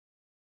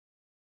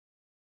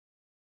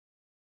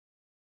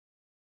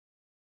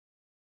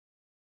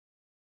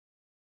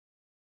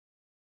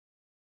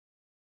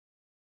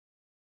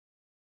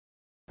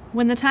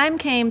When the time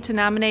came to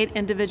nominate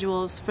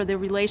individuals for the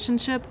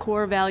Relationship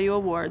Core Value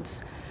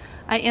Awards,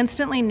 I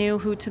instantly knew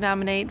who to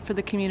nominate for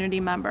the community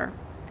member.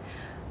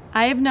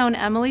 I have known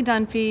Emily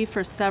Dunphy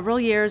for several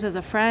years as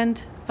a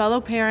friend, fellow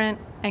parent,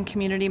 and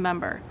community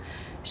member.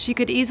 She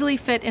could easily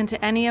fit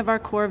into any of our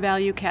core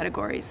value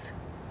categories.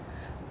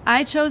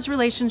 I chose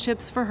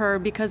relationships for her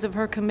because of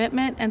her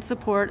commitment and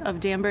support of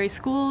Danbury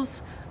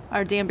schools,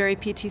 our Danbury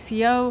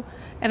PTCO,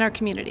 and our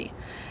community.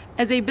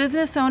 As a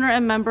business owner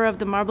and member of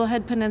the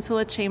Marblehead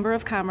Peninsula Chamber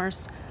of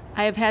Commerce,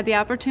 I have had the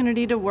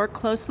opportunity to work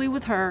closely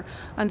with her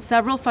on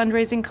several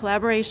fundraising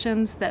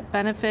collaborations that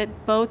benefit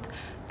both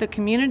the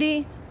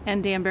community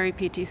and Danbury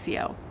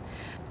PTCO.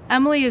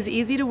 Emily is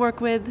easy to work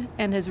with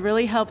and has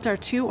really helped our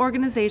two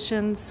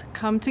organizations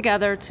come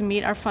together to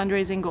meet our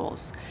fundraising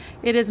goals.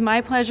 It is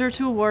my pleasure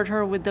to award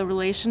her with the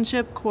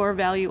Relationship Core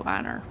Value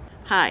Honor.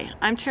 Hi,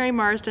 I'm Terry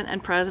Marsden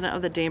and President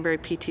of the Danbury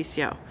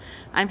PTCO.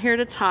 I'm here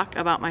to talk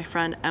about my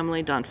friend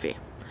Emily Dunphy.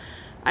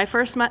 I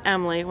first met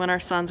Emily when our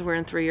sons were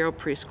in 3-year-old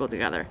preschool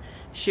together.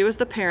 She was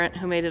the parent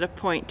who made it a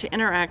point to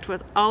interact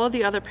with all of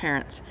the other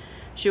parents.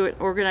 She would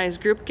organize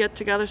group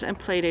get-togethers and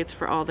playdates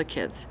for all the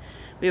kids.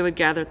 We would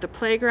gather at the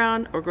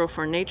playground or go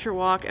for a nature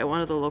walk at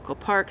one of the local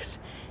parks.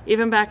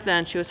 Even back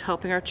then, she was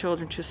helping our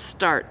children to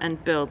start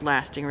and build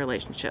lasting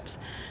relationships.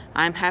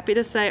 I'm happy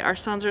to say our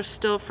sons are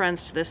still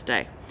friends to this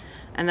day,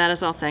 and that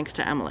is all thanks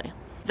to Emily.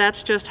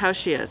 That's just how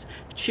she is.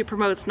 She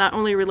promotes not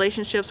only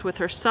relationships with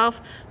herself,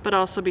 but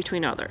also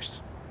between others.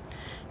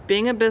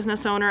 Being a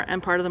business owner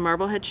and part of the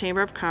Marblehead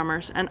Chamber of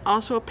Commerce and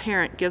also a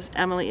parent gives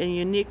Emily a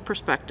unique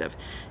perspective.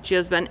 She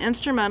has been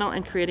instrumental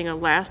in creating a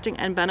lasting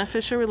and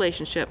beneficial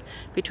relationship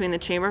between the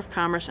Chamber of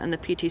Commerce and the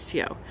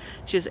PTCO.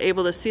 She is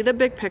able to see the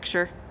big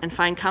picture and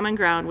find common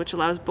ground, which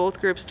allows both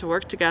groups to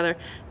work together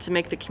to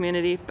make the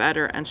community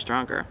better and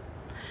stronger.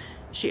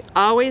 She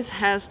always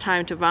has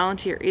time to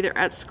volunteer either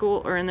at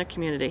school or in the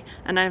community,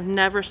 and I've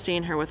never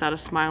seen her without a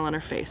smile on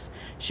her face.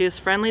 She is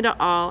friendly to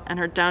all, and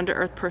her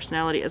down-to-earth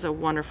personality is a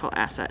wonderful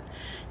asset.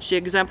 She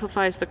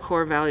exemplifies the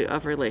core value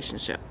of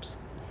relationships.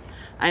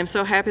 I am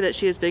so happy that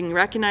she is being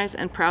recognized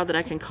and proud that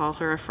I can call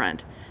her a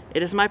friend.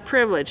 It is my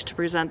privilege to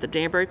present the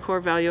Danbury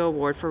Core Value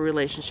Award for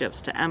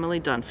Relationships to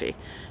Emily Dunphy.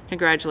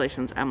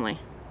 Congratulations, Emily.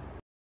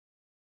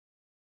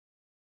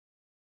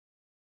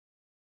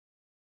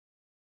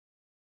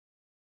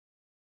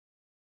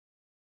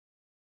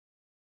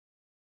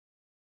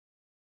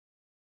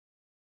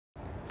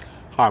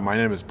 Hi, my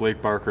name is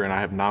Blake Barker, and I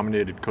have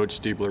nominated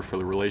Coach Stiebler for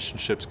the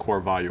Relationships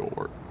Core Value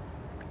Award.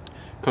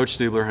 Coach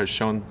Stiebler has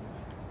shown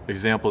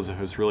examples of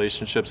his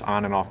relationships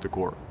on and off the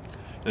court.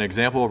 An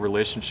example of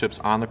relationships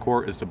on the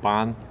court is the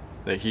bond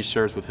that he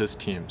shares with his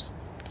teams.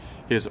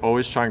 He is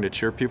always trying to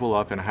cheer people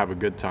up and have a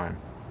good time.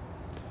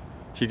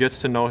 He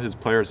gets to know his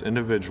players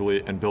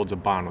individually and builds a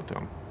bond with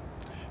them.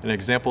 An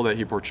example that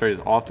he portrays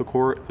off the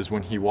court is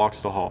when he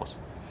walks the halls.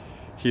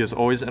 He is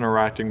always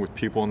interacting with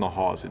people in the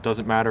halls. It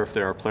doesn't matter if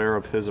they are a player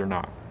of his or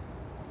not.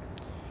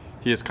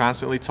 He is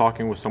constantly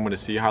talking with someone to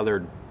see how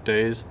their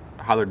days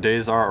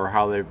are or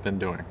how they've been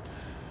doing.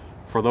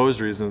 For those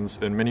reasons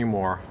and many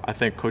more, I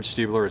think Coach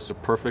Stiebler is a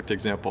perfect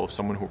example of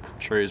someone who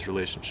portrays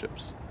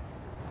relationships.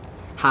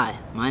 Hi,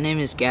 my name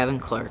is Gavin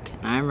Clark,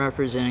 and I am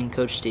representing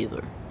Coach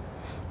Stiebler.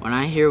 When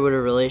I hear what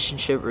a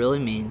relationship really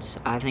means,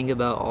 I think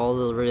about all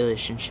the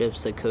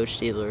relationships that Coach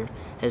Stiebler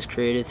has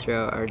created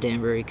throughout our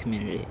Danbury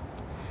community.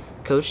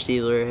 Coach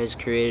Stiebler has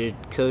created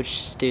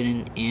coach,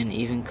 student, and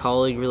even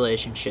colleague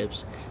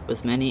relationships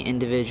with many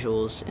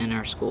individuals in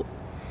our school.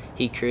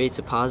 He creates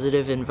a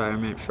positive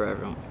environment for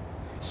everyone.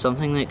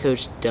 Something that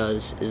Coach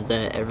does is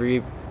that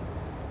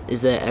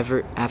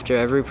after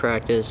every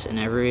practice and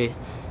every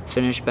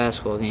finished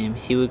basketball game,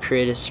 he would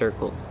create a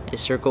circle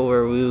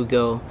where we would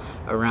go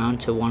around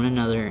to one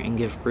another and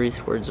give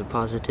brief words of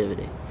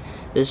positivity.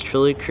 This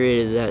truly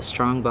created that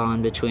strong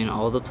bond between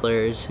all the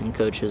players and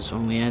coaches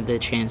when we had the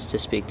chance to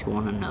speak to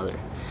one another.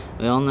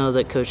 We all know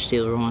that Coach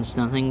Stiebler wants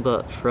nothing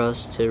but for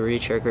us to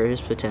reach our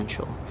greatest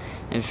potential,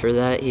 and for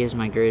that he is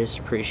my greatest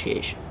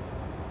appreciation.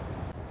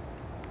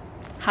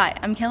 Hi,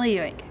 I'm Kelly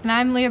Ewing. And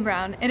I'm Leah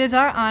Brown. It is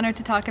our honor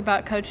to talk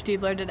about Coach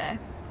Stiebler today.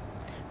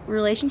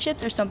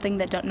 Relationships are something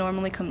that don't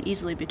normally come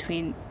easily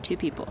between two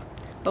people.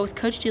 But with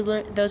Coach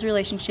Stiebler, those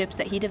relationships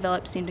that he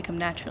develops seem to come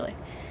naturally.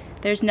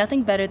 There's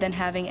nothing better than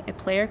having a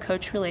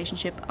player-coach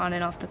relationship on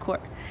and off the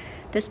court.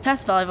 This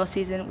past volleyball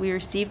season, we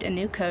received a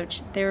new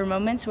coach. There were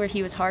moments where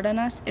he was hard on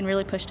us and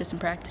really pushed us in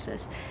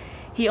practices.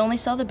 He only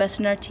saw the best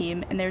in our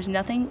team, and there was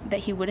nothing that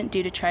he wouldn't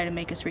do to try to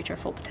make us reach our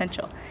full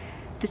potential.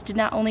 This did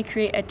not only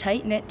create a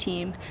tight-knit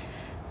team,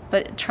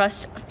 but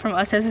trust from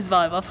us as his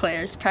volleyball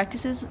players.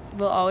 Practices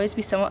will always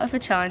be somewhat of a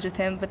challenge with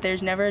him, but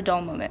there's never a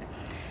dull moment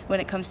when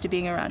it comes to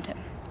being around him.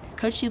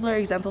 Coach Stiebler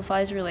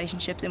exemplifies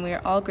relationships, and we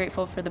are all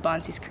grateful for the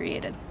bonds he's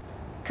created.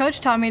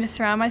 Coach taught me to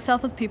surround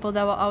myself with people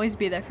that will always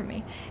be there for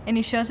me, and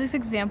he shows this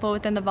example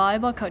within the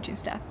volleyball coaching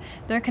staff.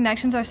 Their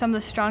connections are some of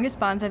the strongest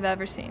bonds I've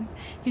ever seen.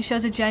 He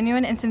shows a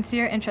genuine and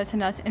sincere interest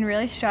in us and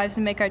really strives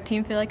to make our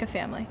team feel like a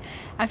family.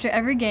 After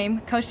every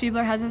game, Coach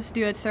Diebler has us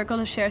do a circle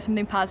to share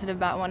something positive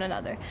about one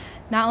another.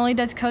 Not only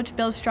does Coach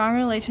build strong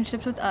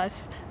relationships with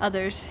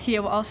others, he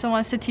also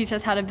wants to teach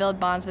us how to build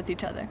bonds with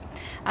each other.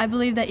 I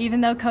believe that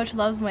even though Coach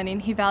loves winning,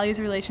 he values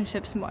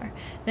relationships more.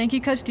 Thank you,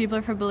 Coach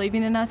Diebler, for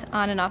believing in us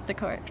on and off the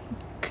court.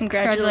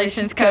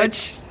 Congratulations,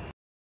 Coach.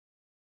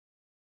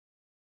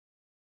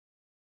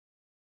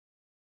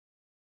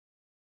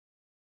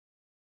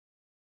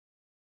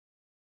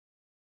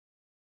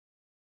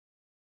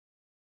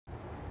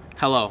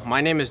 Hello,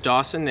 my name is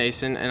Dawson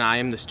Nason, and I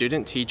am the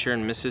student teacher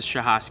in Mrs.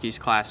 Shahosky's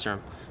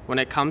classroom. When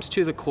it comes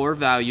to the core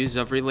values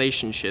of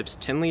relationships,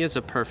 Tinley is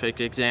a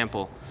perfect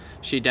example.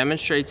 She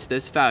demonstrates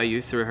this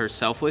value through her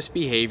selfless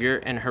behavior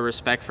and her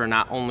respect for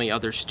not only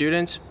other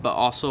students, but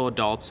also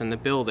adults in the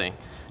building.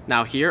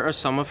 Now here are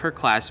some of her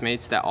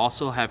classmates that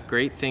also have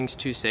great things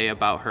to say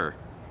about her.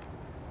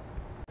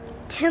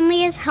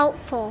 Tinley is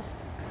helpful.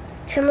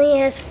 Tinley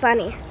is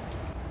funny.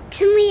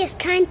 Tinley is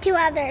kind to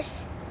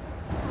others.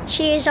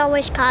 She is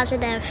always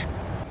positive.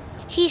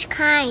 She's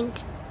kind.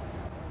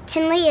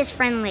 Tinley is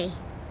friendly.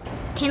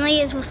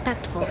 Tinley is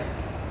respectful.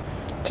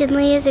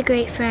 Tinley is a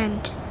great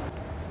friend.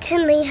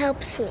 Tinley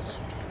helps me.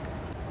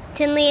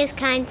 Tinley is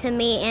kind to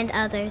me and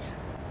others.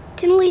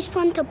 Tinley's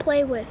fun to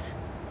play with.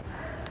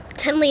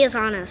 Tinley is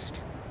honest.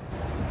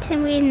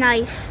 Tinley is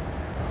nice.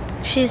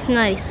 She's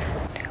nice.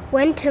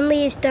 When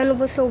Tinley is done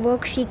with her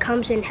work, she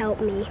comes and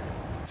helps me.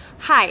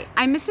 Hi,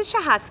 I'm Mrs.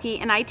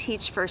 Shahosky and I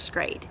teach first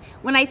grade.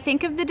 When I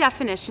think of the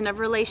definition of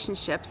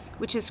relationships,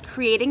 which is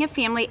creating a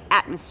family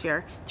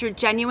atmosphere through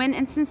genuine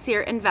and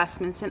sincere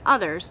investments in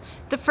others,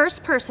 the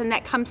first person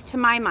that comes to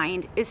my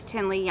mind is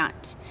Tinley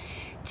Yunt.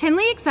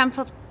 Tinley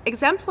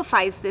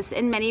exemplifies this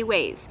in many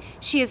ways.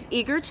 She is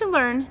eager to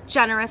learn,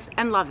 generous,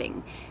 and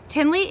loving.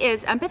 Tinley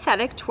is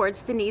empathetic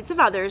towards the needs of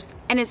others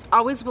and is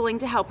always willing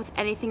to help with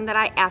anything that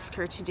I ask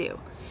her to do.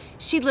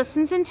 She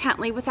listens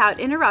intently without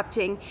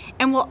interrupting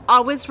and will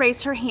always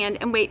raise her hand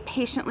and wait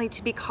patiently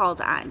to be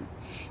called on.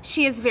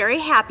 She is very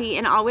happy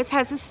and always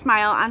has a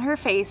smile on her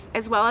face,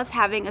 as well as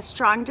having a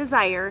strong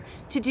desire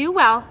to do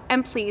well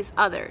and please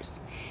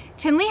others.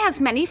 Tinley has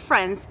many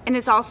friends and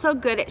is also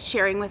good at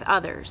sharing with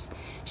others.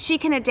 She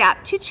can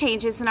adapt to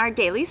changes in our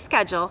daily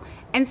schedule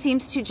and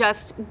seems to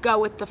just go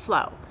with the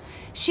flow.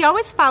 She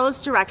always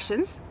follows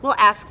directions, will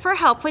ask for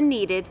help when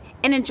needed,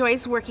 and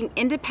enjoys working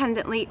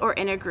independently or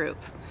in a group.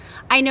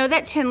 I know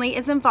that Tinley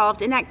is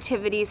involved in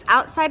activities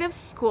outside of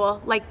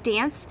school like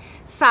dance,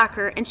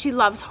 soccer, and she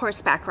loves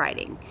horseback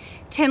riding.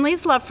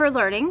 Tinley's love for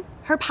learning,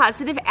 her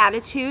positive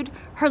attitude,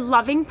 her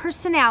loving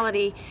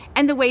personality,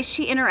 and the way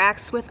she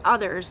interacts with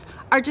others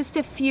are just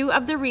a few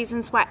of the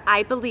reasons why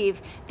I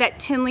believe that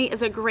Tinley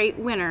is a great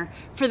winner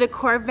for the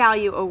Core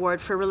Value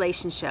Award for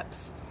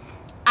Relationships.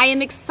 I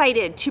am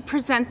excited to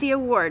present the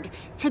award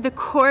for the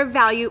Core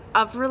Value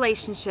of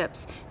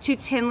Relationships to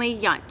Tinley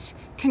Yunt.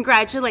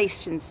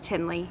 Congratulations,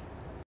 Tinley.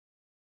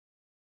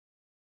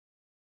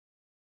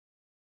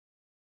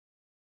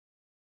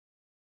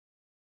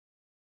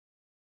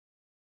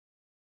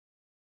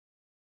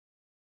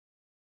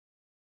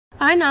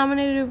 I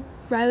nominated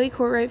Riley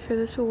Courtwright for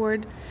this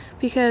award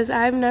because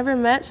I've never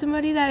met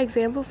somebody that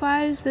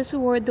exemplifies this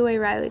award the way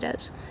Riley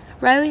does.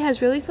 Riley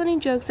has really funny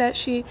jokes that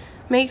she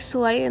makes to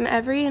lighten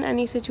every and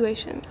any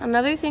situation.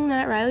 Another thing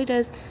that Riley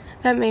does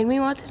that made me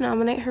want to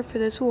nominate her for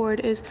this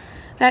award is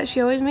that she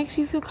always makes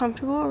you feel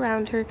comfortable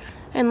around her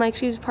and like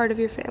she's part of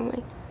your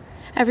family.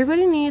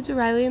 Everybody needs a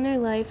Riley in their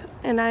life,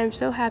 and I am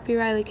so happy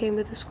Riley came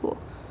to the school.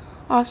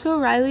 Also,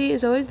 Riley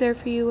is always there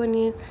for you when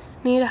you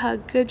need a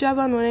hug. Good job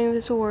on winning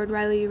this award,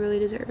 Riley. You really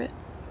deserve it.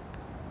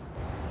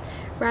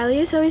 Riley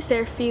is always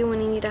there for you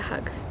when you need a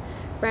hug.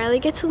 Riley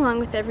gets along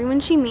with everyone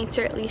she meets,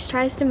 or at least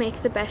tries to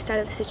make the best out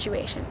of the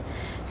situation.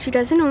 She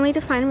doesn't only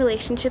define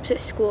relationships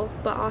at school,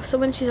 but also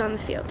when she's on the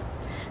field.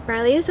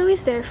 Riley is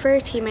always there for her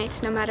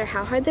teammates, no matter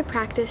how hard the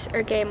practice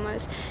or game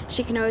was.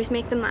 She can always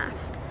make them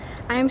laugh.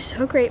 I am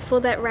so grateful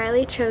that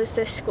Riley chose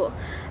this school.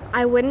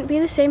 I wouldn't be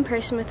the same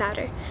person without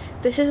her.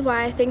 This is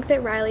why I think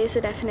that Riley is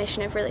the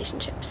definition of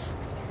relationships.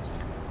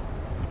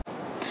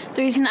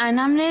 The reason I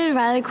nominated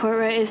Riley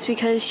Courtwright is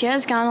because she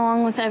has gone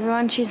along with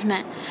everyone she's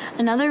met.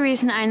 Another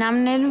reason I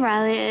nominated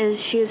Riley is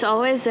she is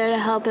always there to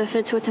help if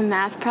it's with a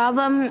math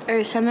problem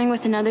or something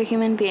with another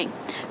human being.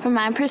 From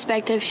my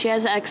perspective, she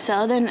has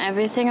excelled in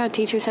everything our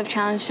teachers have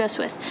challenged us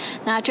with,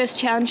 not just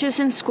challenges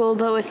in school,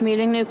 but with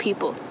meeting new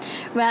people.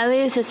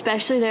 Riley is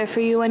especially there for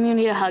you when you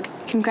need a hug.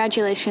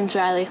 Congratulations,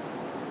 Riley.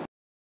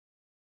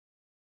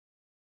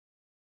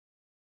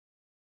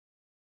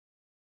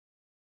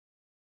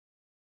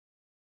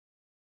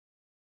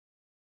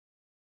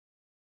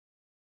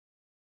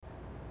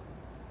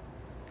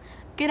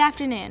 Good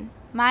afternoon.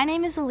 My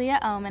name is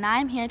Aaliyah Ohm, and I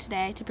am here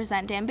today to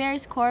present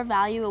Danbury's Core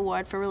Value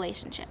Award for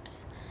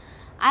Relationships.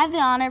 I have the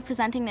honor of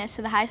presenting this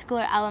to the high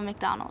schooler Ella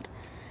McDonald.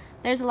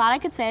 There's a lot I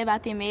could say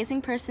about the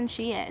amazing person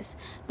she is,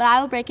 but I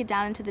will break it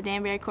down into the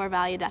Danbury core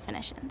value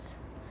definitions.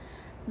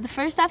 The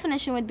first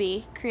definition would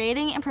be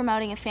creating and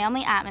promoting a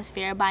family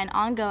atmosphere by an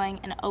ongoing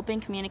and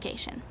open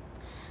communication.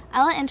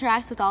 Ella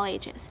interacts with all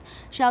ages.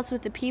 She helps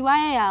with the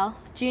PYAL,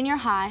 junior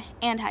high,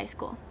 and high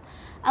school.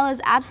 Ella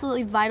is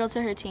absolutely vital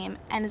to her team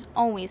and is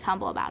always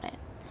humble about it.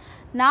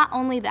 Not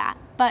only that,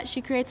 but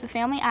she creates the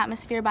family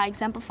atmosphere by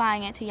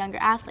exemplifying it to younger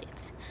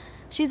athletes.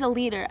 She's a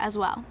leader as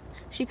well.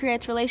 She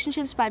creates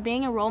relationships by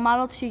being a role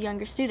model to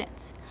younger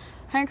students.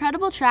 Her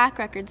incredible track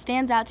record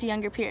stands out to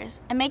younger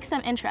peers and makes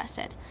them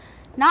interested,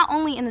 not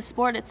only in the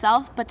sport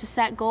itself, but to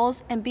set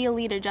goals and be a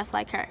leader just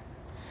like her.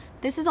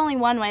 This is only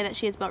one way that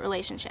she has built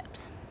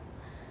relationships.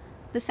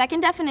 The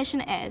second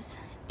definition is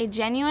a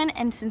genuine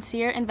and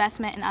sincere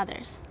investment in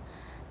others.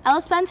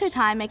 Ella spends her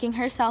time making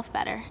herself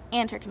better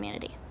and her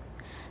community.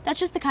 That's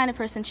just the kind of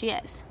person she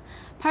is.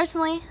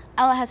 Personally,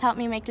 Ella has helped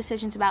me make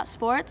decisions about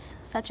sports,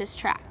 such as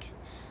track.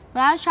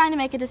 When I was trying to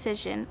make a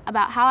decision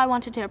about how I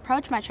wanted to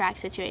approach my track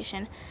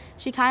situation,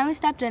 she kindly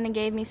stepped in and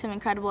gave me some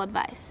incredible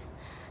advice.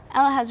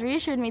 Ella has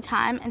reassured me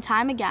time and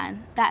time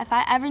again that if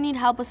I ever need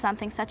help with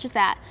something such as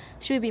that,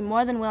 she would be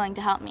more than willing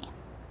to help me.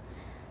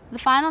 The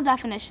final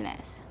definition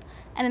is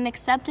an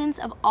acceptance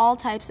of all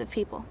types of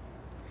people.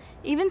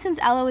 Even since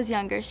Ella was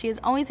younger, she has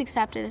always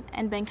accepted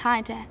and been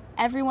kind to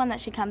everyone that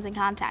she comes in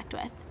contact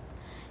with.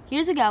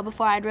 Years ago,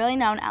 before I'd really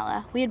known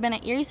Ella, we had been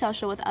at Erie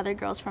Social with other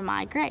girls from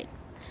my grade.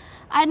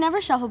 I had never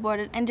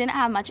shuffleboarded and didn't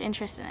have much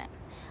interest in it.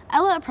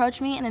 Ella approached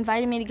me and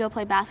invited me to go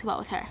play basketball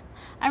with her.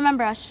 I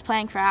remember us just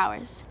playing for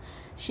hours.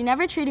 She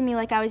never treated me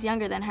like I was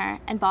younger than her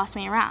and bossed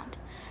me around.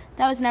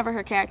 That was never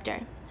her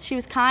character. She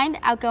was kind,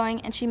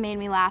 outgoing, and she made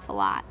me laugh a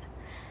lot.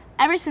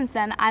 Ever since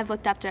then, I've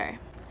looked up to her.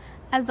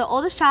 As the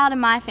oldest child in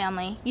my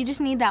family, you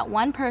just need that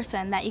one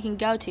person that you can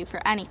go to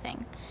for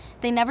anything.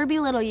 They never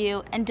belittle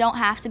you and don't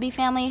have to be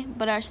family,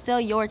 but are still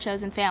your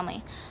chosen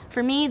family.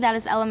 For me, that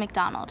is Ella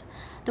McDonald.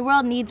 The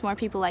world needs more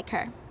people like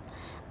her.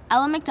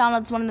 Ella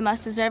McDonald is one of the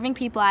most deserving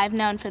people I have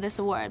known for this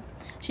award.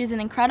 She's an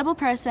incredible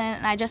person,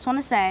 and I just want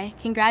to say,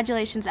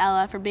 congratulations,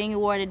 Ella, for being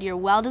awarded your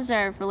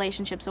well-deserved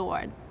Relationships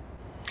Award.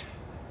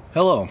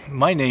 Hello,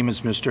 my name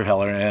is Mr.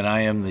 Heller, and I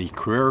am the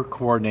Career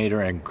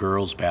Coordinator and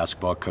Girls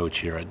Basketball Coach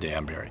here at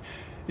Danbury.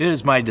 It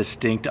is my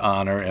distinct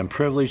honor and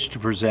privilege to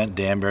present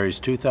Danbury's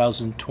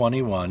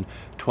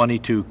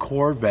 2021-22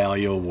 Core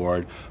Value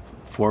Award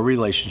for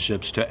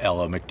Relationships to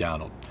Ella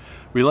McDonald.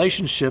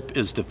 Relationship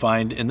is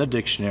defined in the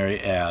dictionary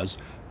as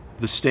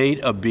the state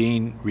of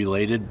being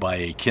related by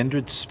a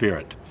kindred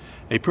spirit.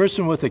 A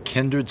person with a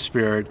kindred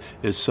spirit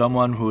is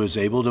someone who is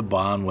able to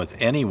bond with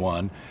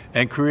anyone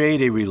and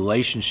create a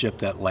relationship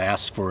that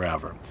lasts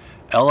forever.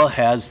 Ella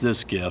has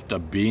this gift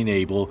of being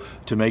able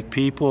to make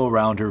people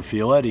around her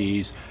feel at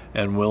ease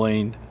and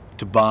willing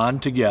to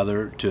bond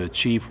together to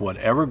achieve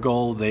whatever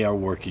goal they are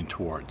working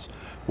towards,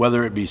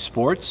 whether it be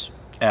sports,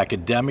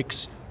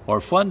 academics, or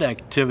fun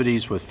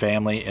activities with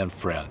family and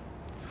friends.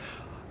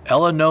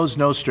 Ella knows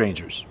no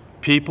strangers.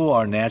 People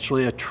are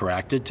naturally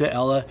attracted to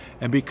Ella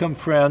and become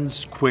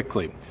friends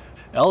quickly.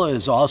 Ella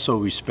is also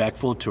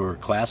respectful to her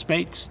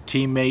classmates,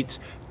 teammates,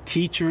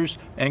 teachers,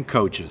 and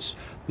coaches.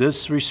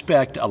 This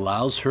respect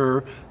allows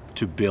her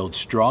to build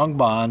strong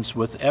bonds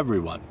with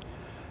everyone.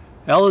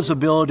 Ella's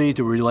ability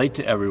to relate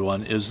to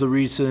everyone is the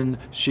reason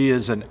she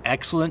is an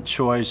excellent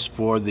choice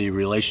for the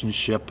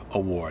Relationship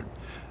Award.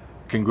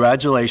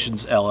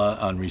 Congratulations, Ella,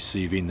 on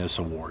receiving this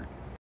award.